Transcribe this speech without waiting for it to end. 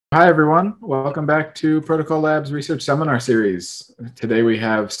Hi, everyone. Welcome back to Protocol Labs Research Seminar Series. Today we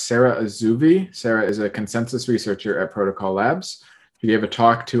have Sarah Azouvi. Sarah is a consensus researcher at Protocol Labs. She gave a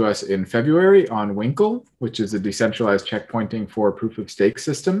talk to us in February on Winkle, which is a decentralized checkpointing for proof-of-stake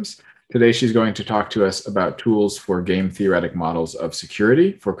systems. Today she's going to talk to us about tools for game theoretic models of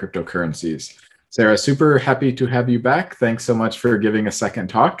security for cryptocurrencies. Sarah, super happy to have you back. Thanks so much for giving a second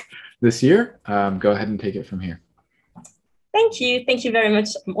talk this year. Go ahead and take it from here. Thank you. Thank you very much.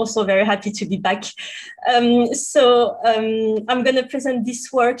 I'm also very happy to be back. I'm going to present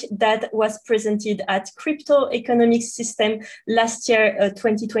this work that was presented at Crypto Economics System last year,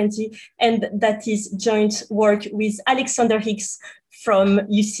 2020, and that is joint work with Alexander Hicks from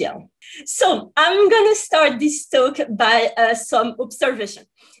UCL. So I'm going to start this talk by some observation.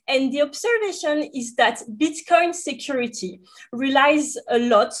 And the observation is that Bitcoin security relies a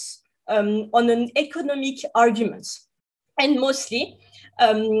lot on an economic argument. And mostly,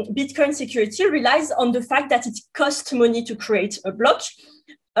 Bitcoin security relies on the fact that it costs money to create a block.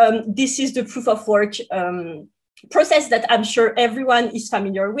 This is the proof of work process that I'm sure everyone is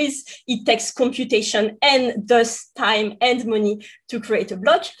familiar with. It takes computation and thus time and money to create a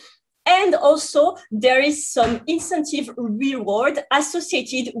block. And also, there is some incentive reward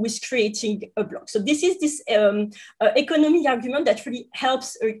associated with creating a block. So this is this economic argument that really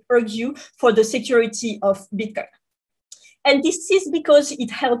helps argue for the security of Bitcoin. And this is because it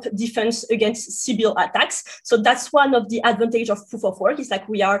helps defense against Sybil attacks. So that's one of the advantages of proof of work. It's like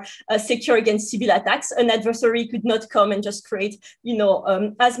we are secure against Sybil attacks. An adversary could not come and just create,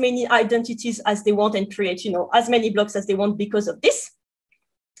 as many identities as they want and create, as many blocks as they want because of this.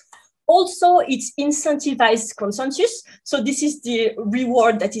 Also, it's incentivized consensus. So this is the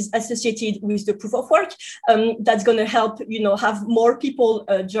reward that is associated with the proof of work. That's going to help, have more people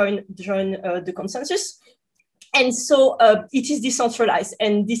join the consensus. And so it is decentralized,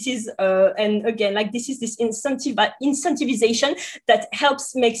 and this is, and again, this is this incentivization that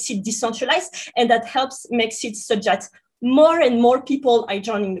helps makes it decentralized, and that helps makes it such that more and more people are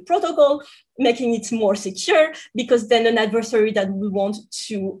joining the protocol, making it more secure, because then an adversary that we want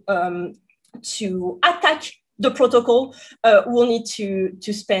to attack the protocol will need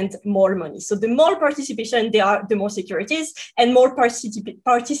to spend more money. So the more participation there are, the more secure it is, and more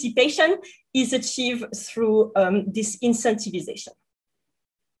participation is achieved through this incentivization.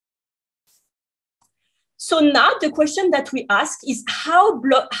 So now the question that we ask is how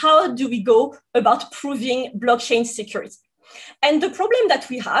do we go about proving blockchain security? And the problem that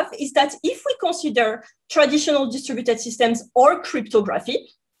we have is that if we consider traditional distributed systems or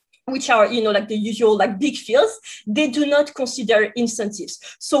cryptography, which are, the usual big fields, they do not consider incentives.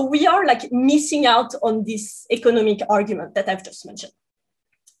 So we are missing out on this economic argument that I've just mentioned.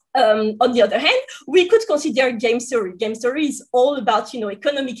 On the other hand, we could consider game theory. Game theory is all about,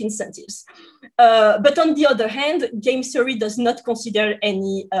 economic incentives. But on the other hand, game theory does not consider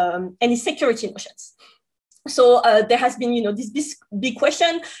any security notions. So there has been, this big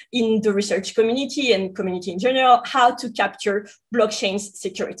question in the research community and community in general, how to capture blockchain's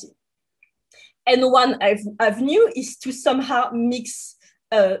security. And one avenue is to somehow mix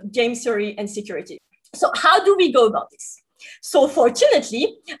game theory and security. So how do we go about this? So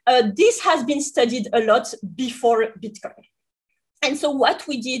fortunately, this has been studied a lot before Bitcoin. And so what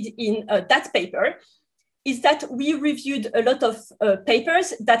we did in that paper is that we reviewed a lot of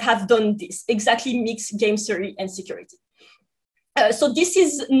papers that have done this, exactly mix game theory and security. So this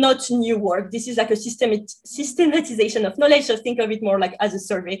is not new work. This is a systematization of knowledge. So think of it more as a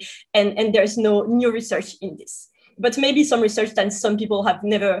survey, and there's no new research in this. But maybe some research that some people have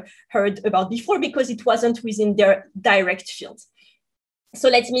never heard about before because it wasn't within their direct field. So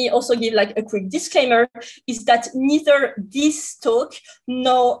let me also give a quick disclaimer, is that neither this talk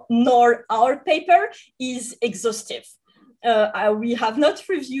nor our paper is exhaustive. We have not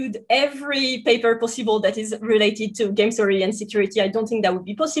reviewed every paper possible that is related to game theory and security. I don't think that would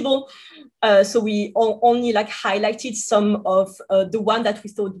be possible. So we only highlighted some of the one that we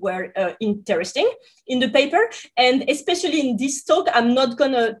thought were interesting in the paper. And especially in this talk, I'm not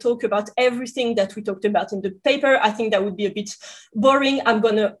going to talk about everything that we talked about in the paper. I think that would be a bit boring. I'm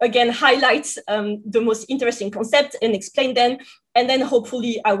going to, again, highlight the most interesting concepts and explain them. And then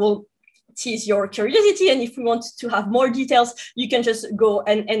hopefully I will tease your curiosity. And if we want to have more details, you can just go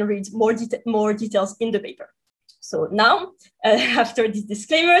and read more details in the paper. So now, after this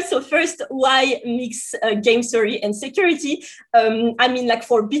disclaimer, so first, why mix game theory and security?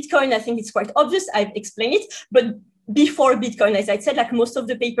 For Bitcoin, I think it's quite obvious. I've explained it, but before Bitcoin, as I said, most of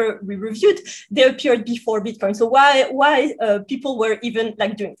the paper we reviewed, they appeared before Bitcoin. So why people were even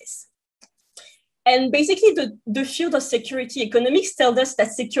doing this? And basically, the field of security economics tells us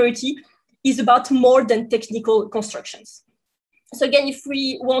that security is about more than technical constructions. So again,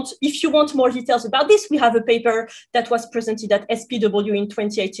 if you want more details about this, we have a paper that was presented at SPW in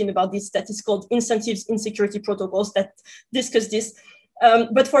 2018 about this that is called Incentives in Security Protocols that discuss this.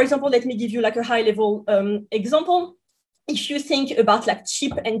 But for example, let me give you like a high level example. If you think about like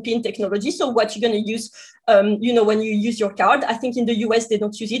chip and pin technology, so what you're going to use, when you use your card, I think in the US they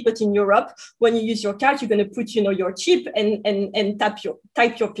don't use it, but in Europe, when you use your card, you're going to put, your chip and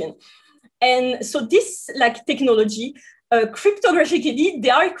type your pin. And so this like technology, cryptographically, they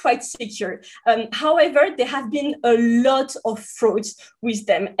are quite secure. However, there have been a lot of frauds with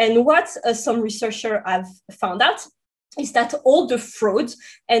them. And what some researchers have found out is that all the frauds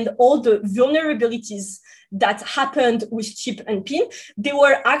and all the vulnerabilities that happened with chip and pin, they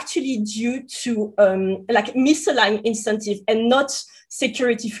were actually due to like misaligned incentive and not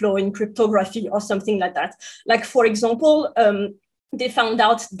security flow in cryptography or something like that. Like, for example, they found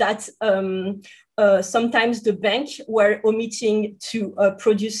out that sometimes the bank were omitting to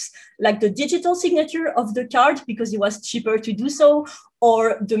produce like the digital signature of the card because it was cheaper to do so,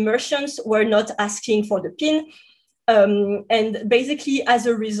 or the merchants were not asking for the PIN. And basically, as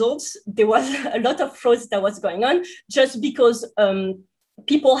a result, there was a lot of frauds that was going on just because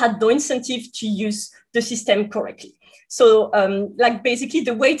people had no incentive to use the system correctly. So like basically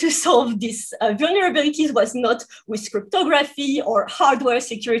the way to solve these vulnerabilities was not with cryptography or hardware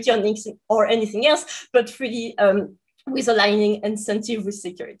security or anything else, but really with aligning incentive with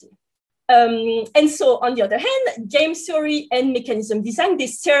security. And so on the other hand, game theory and mechanism design, they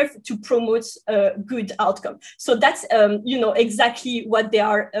serve to promote a good outcome. So that's, exactly what they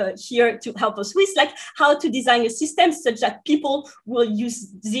are here to help us with, like how to design a system such that people will use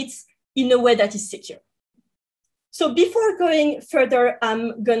it in a way that is secure. So before going further,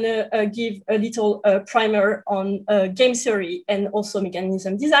 I'm gonna give a little primer on game theory and also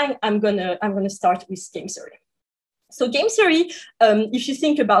mechanism design. I'm gonna start with game theory. So game theory, if you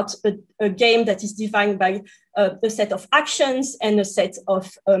think about a game that is defined by a set of actions and a set of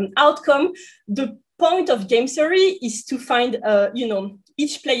outcome, the point of game theory is to find,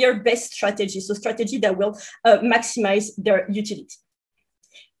 each player best strategy, so strategy that will maximize their utility.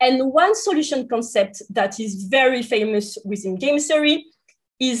 And one solution concept that is very famous within game theory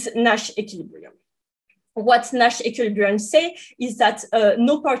is Nash equilibrium. What Nash equilibrium say is that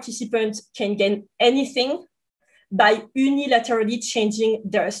no participant can gain anything by unilaterally changing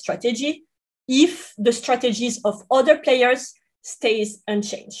their strategy if the strategies of other players stays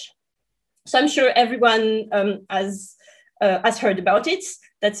unchanged. So I'm sure everyone has heard about it.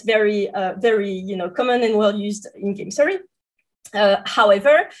 That's very common and well used in game theory.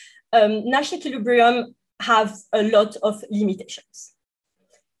 However, Nash equilibrium have a lot of limitations.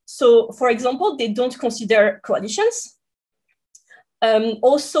 So, for example, they don't consider coalitions.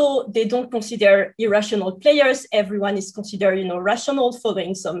 Also, they don't consider irrational players. Everyone is considered, rational,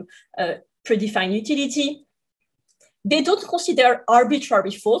 following some predefined utility. They don't consider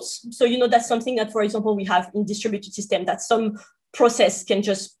arbitrary faults. So, that's something that, for example, we have in distributed system, that some process can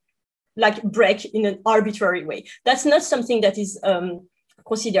just like break in an arbitrary way. That's not something that is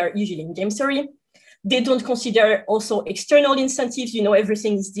considered usually in game theory. They don't consider also external incentives.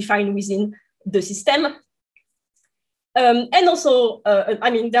 Everything is defined within the system. And also, there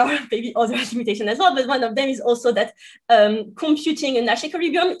are maybe other limitations as well, but one of them is also that computing a Nash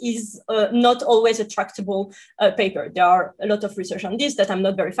equilibrium is not always a tractable paper. There are a lot of research on this that I'm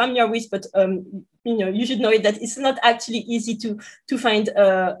not very familiar with, but you should know it, that it's not actually easy to find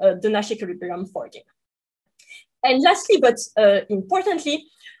the Nash equilibrium for a game. And lastly, but importantly,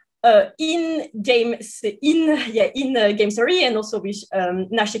 in game theory and also with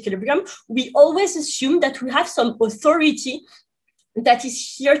Nash equilibrium, we always assume that we have some authority that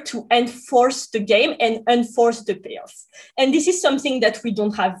is here to enforce the game and enforce the payoff. And this is something that we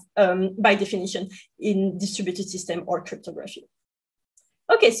don't have by definition in distributed system or cryptography.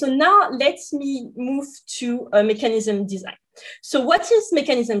 Okay, so now let me move to mechanism design. So what is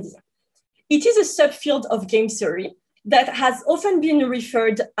mechanism design? It is a subfield of game theory that has often been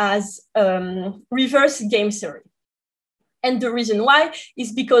referred as reverse game theory. And the reason why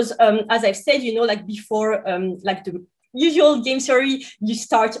is because, as I've said, like before, like the usual game theory, you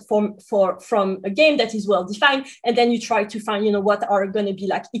start from a game that is well-defined, and then you try to find, what are going to be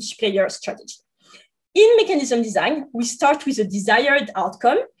like each player's strategy. In mechanism design, we start with a desired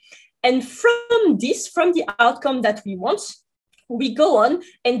outcome. And from the outcome that we want, we go on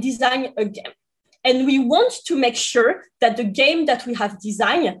and design a game. And we want to make sure that the game that we have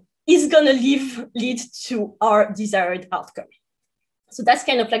designed is going to lead to our desired outcome. So that's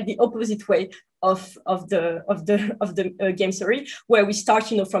kind of like the opposite way of the game theory, where we start,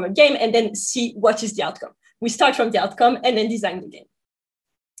 from a game and then see what is the outcome. We start from the outcome and then design the game.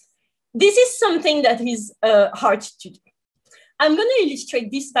 This is something that is hard to do. I'm going to illustrate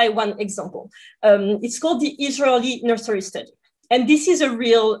this by one example. It's called the Israeli nursery study. And this is a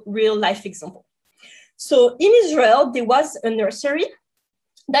real life example. So in Israel, there was a nursery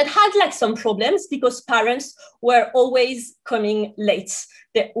that had like some problems because parents were always coming late.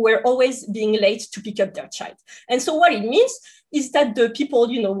 They were always being late to pick up their child. And so what it means is that the people,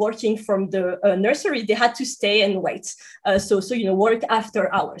 working from the nursery, they had to stay and wait. So work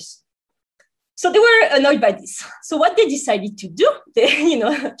after hours. So they were annoyed by this. So what they decided to do, they,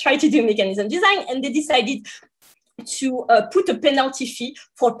 try to do mechanism design, and they decided to put a penalty fee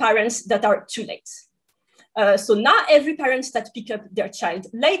for parents that are too late. So now every parent that pick up their child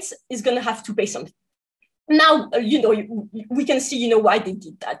late is going to have to pay something. Now, we can see, why they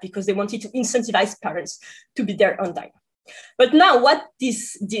did that, because they wanted to incentivize parents to be there on time. But now what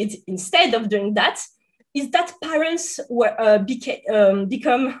this did instead of doing that is that parents were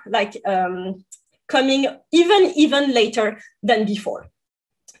become like coming even later than before.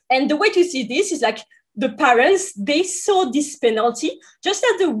 And the way to see this is like the parents, they saw this penalty just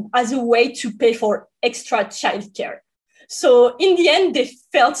as a way to pay for extra childcare. So in the end, they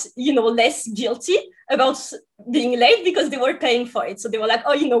felt, less guilty about being late because they were paying for it. So they were like,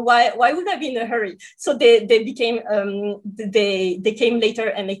 oh, why would I be in a hurry? So they became, they came later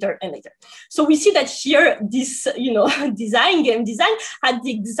and later and later. So we see that here, this, game design had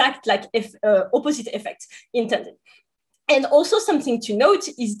the exact opposite effect intended. And also something to note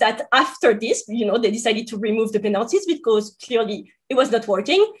is that after this, they decided to remove the penalties because clearly it was not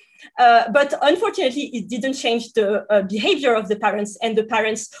working. But unfortunately, it didn't change the behavior of the parents, and the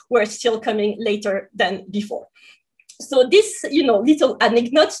parents were still coming later than before. So this, little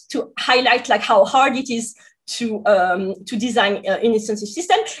anecdote to highlight how hard it is to design an incentive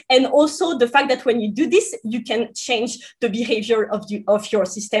system, and also the fact that when you do this, you can change the behavior of your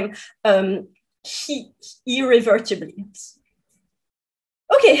system irreversibly.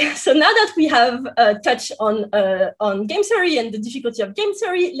 Okay, so now that we have touched on game theory and the difficulty of game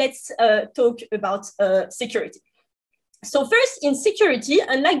theory, let's talk about security. So first, in security,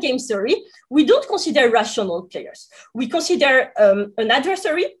 unlike game theory, we don't consider rational players. We consider an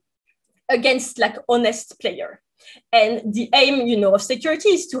adversary against honest player. And the aim, of security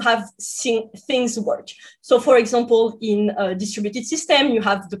is to have things work. So for example, in a distributed system, you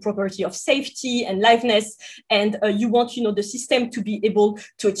have the property of safety and liveness, and you want, the system to be able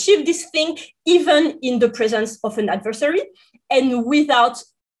to achieve this thing, even in the presence of an adversary and without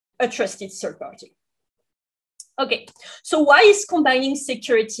a trusted third party. Okay, so why is combining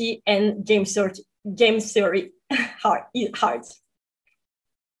security and game theory hard?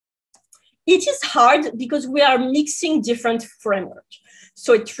 It is hard because we are mixing different frameworks.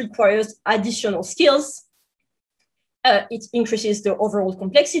 So it requires additional skills. It increases the overall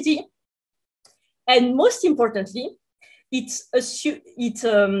complexity. And most importantly, they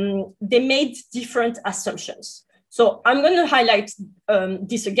made different assumptions. So I'm going to highlight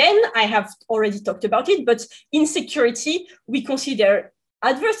this again. I have already talked about it, but in security, we consider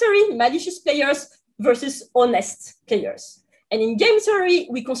adversary, malicious players versus honest players. And in game theory,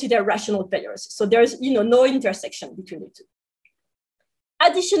 we consider rational players. So there's no intersection between the two.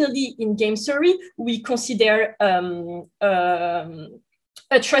 Additionally, in game theory, we consider a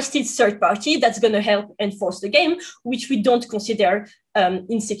trusted third party that's going to help enforce the game, which we don't consider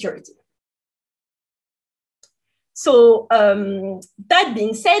in security. So that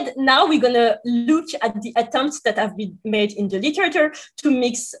being said, now we're going to look at the attempts that have been made in the literature to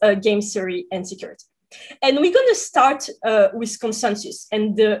mix game theory and security. And we're going to start with consensus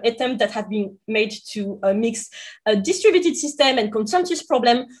and the attempt that have been made to mix a distributed system and consensus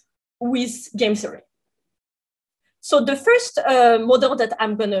problem with game theory. So the first model that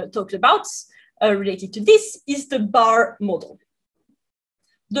I'm going to talk about related to this is the bar model.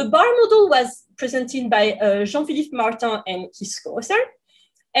 The bar model was presented by Jean-Philippe Martin and his co-author.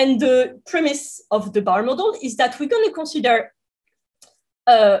 And the premise of the bar model is that we're going to consider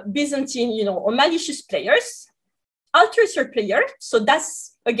Byzantine, or malicious players, altruistic player. So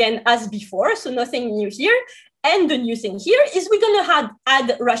that's, again, as before, so nothing new here. And the new thing here is we're going to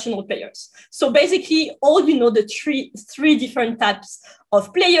add rational players. So basically, all, the three different types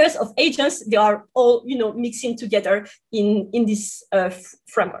of players, of agents, they are all, mixing together in this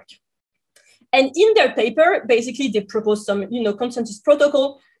framework. And in their paper, basically, they propose some, consensus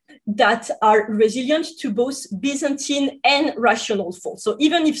protocol that are resilient to both Byzantine and rational faults. So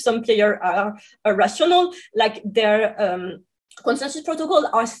even if some players are rational, like their consensus protocols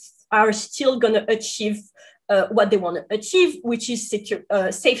are still going to achieve what they want to achieve, which is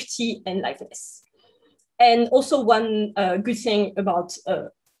safety and liveness. And also one good thing about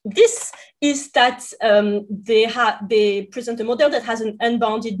this is that they present a model that has an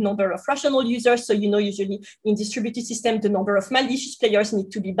unbounded number of rational users. So, usually in distributed systems, the number of malicious players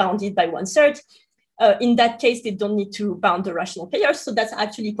need to be bounded by 1/3. In that case, they don't need to bound the rational players. So that's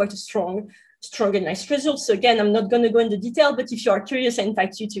actually quite a strong and nice result. So again, I'm not going to go into detail, but if you are curious, I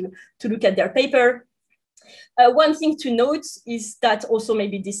invite you to look at their paper. One thing to note is that also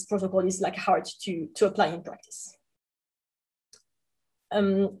maybe this protocol is like hard to apply in practice.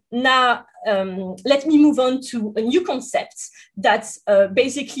 Now, let me move on to a new concept that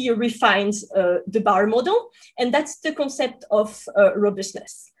basically refines the bar model, and that's the concept of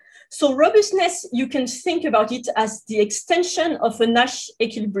robustness. So robustness, you can think about it as the extension of a Nash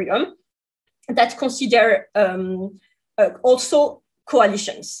equilibrium that consider also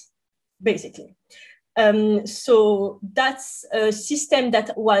coalitions, basically. So that's a system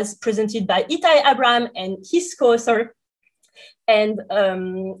that was presented by Itai Abraham and his co-author. And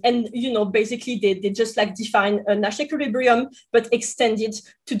basically they just like define a Nash equilibrium, but extend it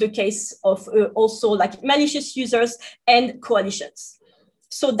to the case of also like malicious users and coalitions.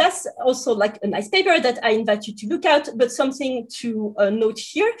 So that's also like a nice paper that I invite you to look at. But something to note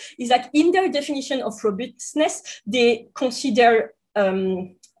here is that in their definition of robustness, they consider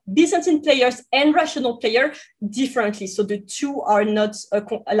Byzantine players and rational player differently. So the two are not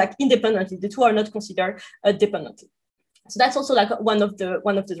like independently. The two are not considered dependently. So that's also like one of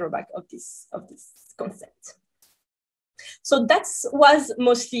the drawback of this concept. So that was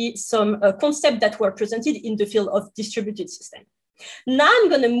mostly some concepts that were presented in the field of distributed system. Now I'm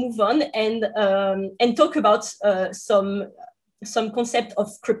going to move on and talk about some concept of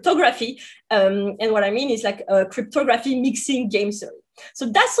cryptography. And what I mean is like cryptography mixing game theory. So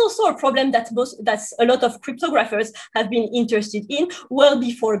that's also a problem that a lot of cryptographers have been interested in well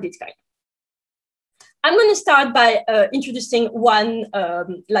before Bitcoin. I'm going to start by introducing one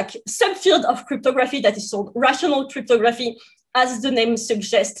like subfield of cryptography that is called rational cryptography. As the name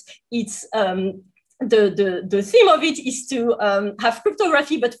suggests, it's the theme of it is to have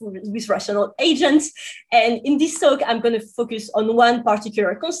cryptography, but with rational agents. And in this talk, I'm going to focus on one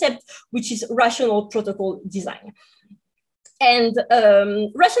particular concept, which is rational protocol design. And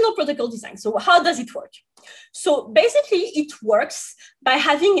rational protocol design. So how does it work? So basically, it works by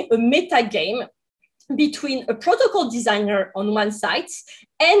having a meta game between a protocol designer on one side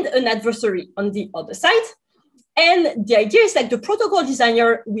and an adversary on the other side. And the idea is that the protocol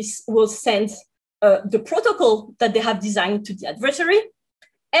designer will send the protocol that they have designed to the adversary,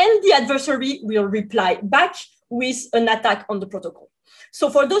 and the adversary will reply back with an attack on the protocol. So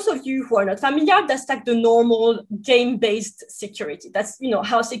for those of you who are not familiar, that's like the normal game-based security. That's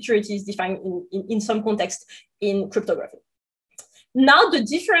how security is defined in some context in cryptography. Now, the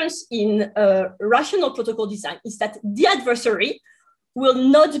difference in rational protocol design is that the adversary will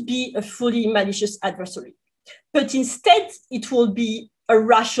not be a fully malicious adversary, but instead it will be a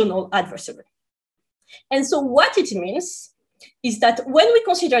rational adversary. And so what it means is that when we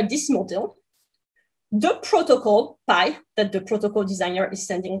consider this model, the protocol pi that the protocol designer is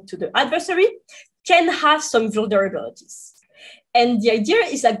sending to the adversary can have some vulnerabilities. And the idea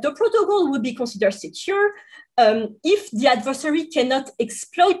is that the protocol will be considered secure if the adversary cannot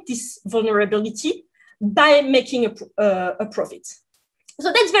exploit this vulnerability by making a profit.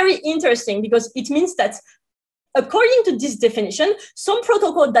 So that's very interesting because it means that according to this definition, some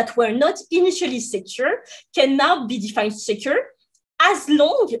protocols that were not initially secure can now be defined secure as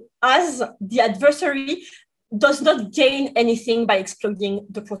long as the adversary does not gain anything by exploiting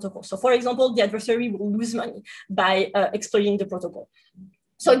the protocol. So for example, the adversary will lose money by exploiting the protocol.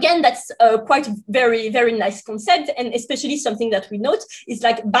 So again, that's quite very, very nice concept. And especially something that we note is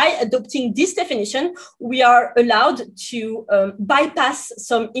like by adopting this definition, we are allowed to bypass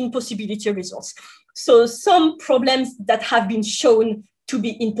some impossibility results. So some problems that have been shown to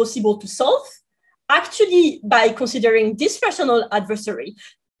be impossible to solve, actually by considering this rational adversary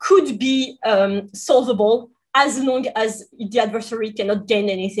could be solvable as long as the adversary cannot gain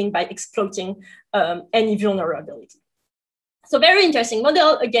anything by exploiting any vulnerability. So very interesting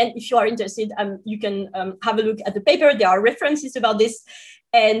model. Again, if you are interested, you can have a look at the paper. There are references about this.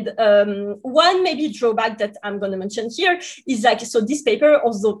 And one maybe drawback that I'm going to mention here is like, so this paper,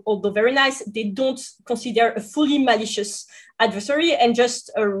 although very nice, they don't consider a fully malicious adversary and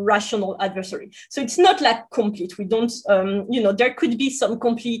just a rational adversary. So it's not like complete. We don't, there could be some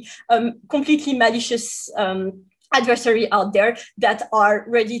completely malicious adversaries out there that are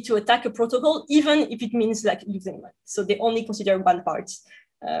ready to attack a protocol, even if it means like losing money. So they only consider one part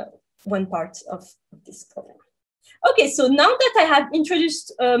of this problem. Okay, so now that I have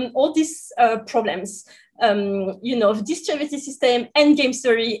introduced all these problems, distributed system and game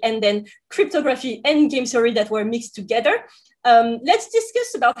theory, and then cryptography and game theory that were mixed together, let's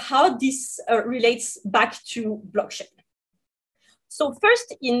discuss about how this relates back to blockchain. So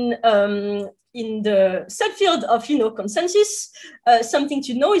first, in the subfield of consensus, something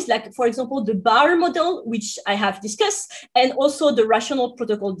to know is like, for example, the bar model, which I have discussed, and also the rational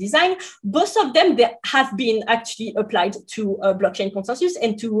protocol design. Both of them, they have been actually applied to blockchain consensus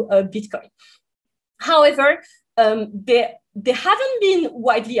and to Bitcoin. However, they haven't been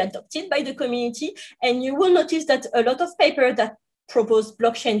widely adopted by the community, and you will notice that a lot of papers that propose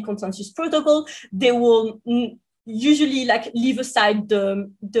blockchain consensus protocol, they will usually like leave aside the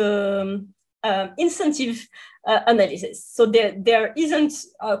incentive analysis. So there isn't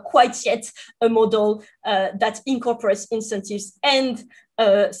quite yet a model that incorporates incentives and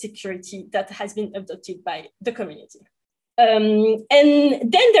security that has been adopted by the community. And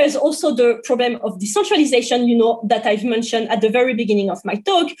then there's also the problem of decentralization, that I've mentioned at the very beginning of my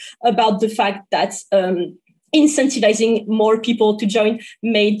talk about the fact that incentivizing more people to join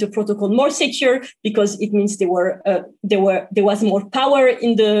made the protocol more secure because it means there was more power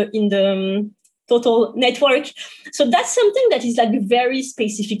in the total network. So that's something that is like very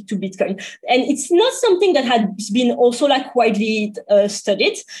specific to Bitcoin. And it's not something that has been also like widely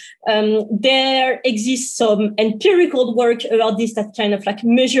studied. There exists some empirical work about this that kind of like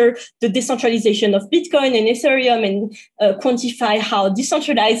measure the decentralization of Bitcoin and Ethereum and quantify how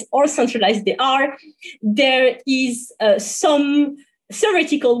decentralized or centralized they are. There is some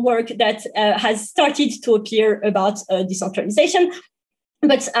theoretical work that has started to appear about decentralization.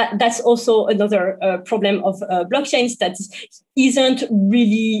 But that's also another problem of blockchains that isn't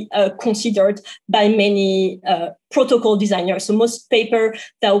really considered by many protocol designers. So most paper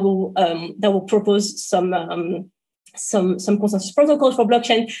that will propose some consensus protocol for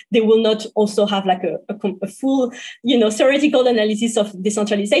blockchain, they will not also have like a full theoretical analysis of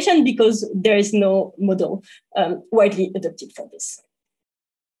decentralization because there is no model widely adopted for this.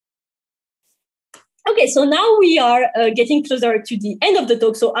 Okay, so now we are getting closer to the end of the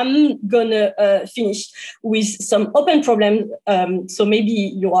talk. So I'm gonna finish with some open problem. So maybe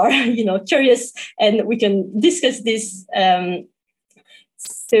you are, curious, and we can discuss this.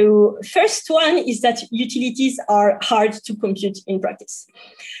 So first one is that utilities are hard to compute in practice.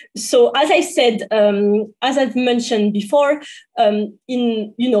 So as I said, as I've mentioned before,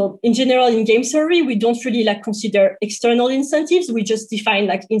 in general in game theory, we don't really like consider external incentives. We just define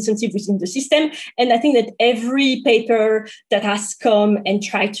like incentive within the system. And I think that every paper that has come and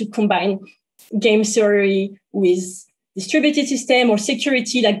tried to combine game theory with distributed system or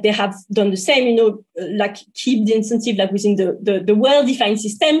security, like they have done the same, like keep the incentive like within the well-defined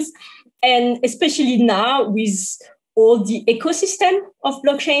systems. And especially now with all the ecosystem of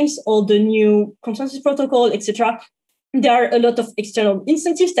blockchains, all the new consensus protocol, etc., there are a lot of external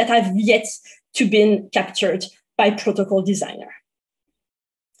incentives that have yet to be captured by protocol designer.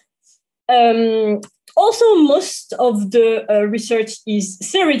 Also, most of the research is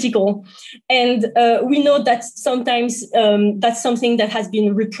theoretical, and we know that sometimes that's something that has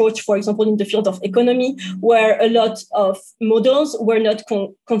been reproached, for example, in the field of economy, where a lot of models were not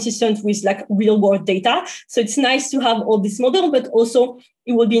consistent with like real-world data. So it's nice to have all this model, but also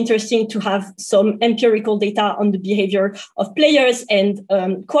it will be interesting to have some empirical data on the behavior of players and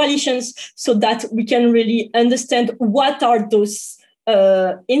coalitions so that we can really understand what are those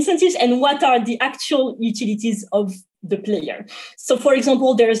incentives and what are the actual utilities of the player. So, for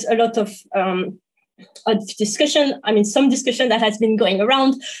example, there's a lot of discussion, some discussion that has been going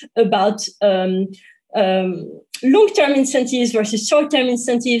around about long-term incentives versus short-term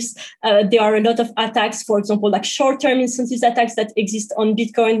incentives. There are a lot of attacks, for example, like short-term incentives attacks that exist on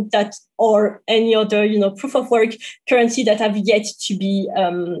Bitcoin that or any other, proof of work currency that have yet to be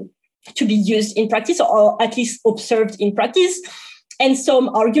used in practice or at least observed in practice. And some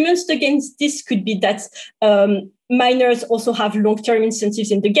arguments against this could be that miners also have long-term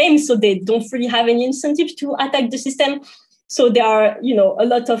incentives in the game, so they don't really have any incentive to attack the system. So there are, a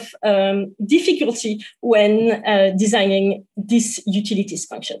lot of difficulty when designing this utilities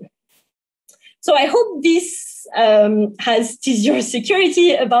function. So I hope this has teased your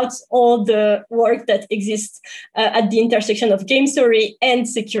security about all the work that exists at the intersection of game theory and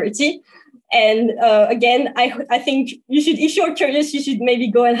security. And again, I think you should, if you're curious, you should maybe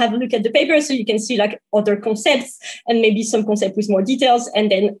go and have a look at the paper so you can see like other concepts and maybe some concepts with more details.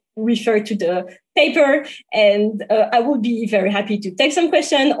 And then refer to the paper, and I would be very happy to take some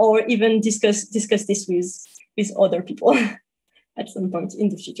question or even discuss this with other people at some point in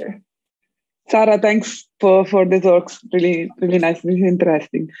the future. Sarah, thanks for the talks. Really, really nice, really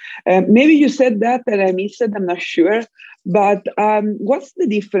interesting. Maybe you said that and I missed it, I'm not sure. But what's the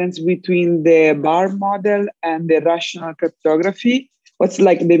difference between the bar model and the rational cryptography? What's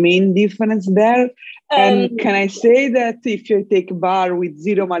like the main difference there? And can I say that if you take bar with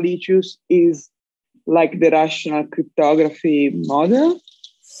zero malicious is like the rational cryptography model?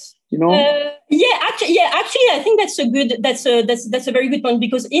 You know? Actually, I think that's a very good point,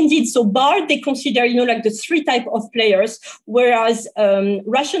 because indeed, so bar, they consider, like the three type of players, whereas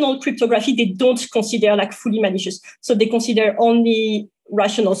rational cryptography, they don't consider like fully malicious. So they consider only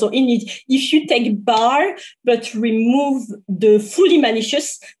rational. So indeed, if you take bar, but remove the fully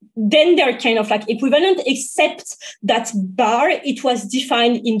malicious, then they're kind of like equivalent, except that bar, it was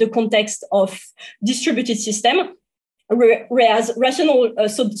defined in the context of distributed system. Whereas rational,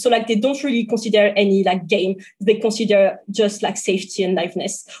 so like they don't really consider any like game, they consider just like safety and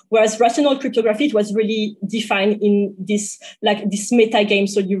liveness. Whereas rational cryptography, it was really defined in this meta game.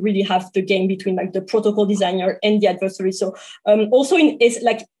 So you really have the game between like the protocol designer and the adversary. So also in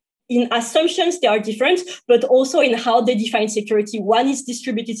assumptions, they are different, but also in how they define security. One is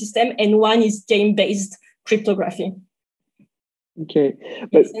distributed system and one is game-based cryptography. Okay,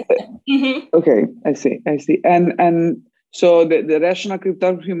 but okay, I see, and so the rational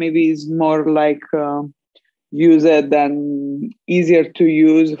cryptography maybe is more like used and easier to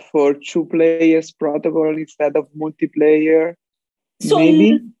use for two players protocol instead of multiplayer. So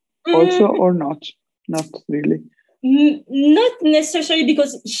maybe also or not really. Not necessarily,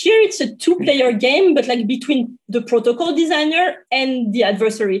 because here it's a two-player game, but like between the protocol designer and the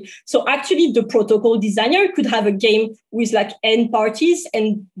adversary. So actually, the protocol designer could have a game with like n parties,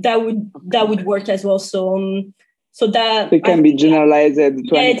 and that would work as well. So that it can be generalized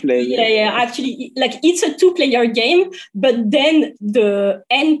to any player. Yeah. Actually, like it's a two-player game, but then the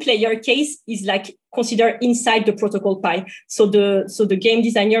n-player case is like considered inside the protocol pie. So the game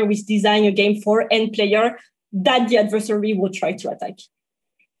designer will design a game for n-player that the adversary will try to attack.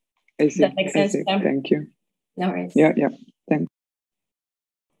 I see. That makes sense. Yeah. Thank you. No worries. Yeah. Thanks.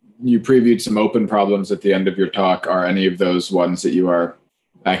 You previewed some open problems at the end of your talk. Are any of those ones that you are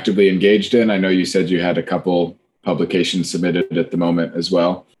actively engaged in? I know you said you had a couple publications submitted at the moment as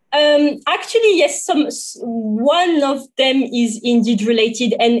well. Actually, yes, one of them is indeed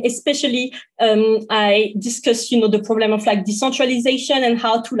related, and especially I discussed, the problem of like decentralization and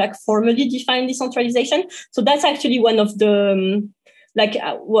how to like formally define decentralization. So that's actually one of the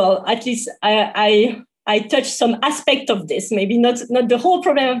at least I touched some aspect of this, maybe not the whole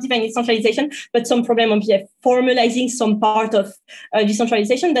problem of defining decentralization, but some problem of formalizing some part of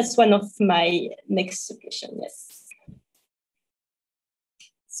decentralization. That's one of my next suggestions. Yes.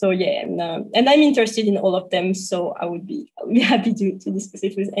 So and I'm interested in all of them. So I would be happy to discuss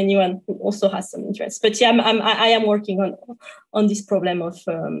it with anyone who also has some interest. But I am working on this problem of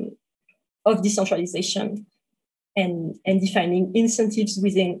decentralization and defining incentives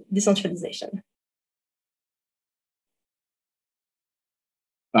within decentralization.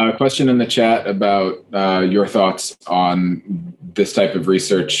 A question in the chat about your thoughts on this type of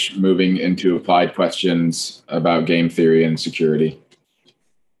research moving into applied questions about game theory and security.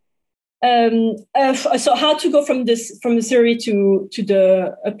 So how to go from the theory to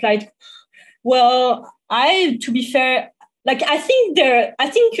the applied? Well, to be fair, like I think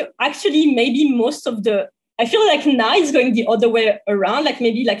actually maybe most of I feel like now it's going the other way around. Like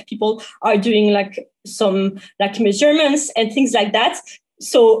maybe like people are doing like some like measurements and things like that.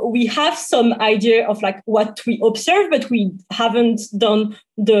 So we have some idea of like what we observe, but we haven't done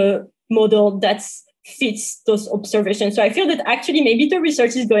the model that's fits those observations. So I feel that actually maybe the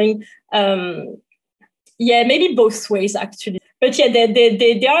research is going, maybe both ways actually. But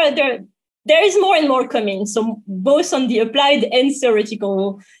there is more and more coming. So both on the applied and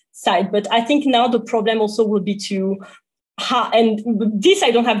theoretical side. But I think now the problem also will be and this I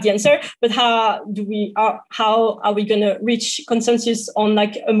don't have the answer, but how are we going to reach consensus on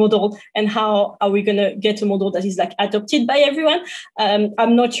like a model, and how are we going to get a model that is like adopted by everyone?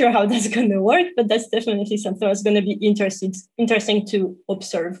 I'm not sure how that's going to work, but that's definitely something that's going to be interesting to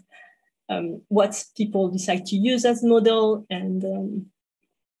observe what people decide to use as model, and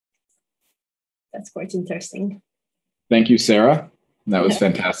that's quite interesting. Thank you, Sarah. That was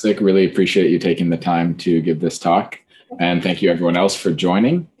fantastic. Really appreciate you taking the time to give this talk. And thank you everyone else for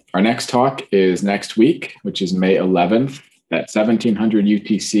joining. Our next talk is next week, which is May 11th at 1700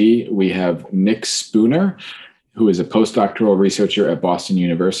 UTC. We have Nick Spooner. who is a postdoctoral researcher at Boston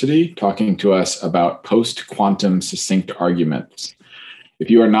University, talking to us about post-quantum succinct arguments. If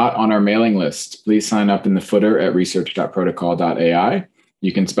you are not on our mailing list, please sign up in the footer at research.protocol.ai.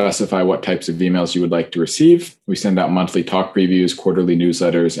 You can specify what types of emails you would like to receive. We send out monthly talk previews, quarterly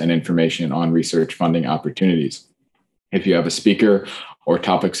newsletters, and information on research funding opportunities. If you have a speaker or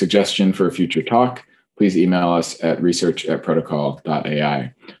topic suggestion for a future talk, please email us at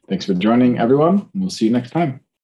research@protocol.ai. Thanks for joining, everyone. We'll see you next time.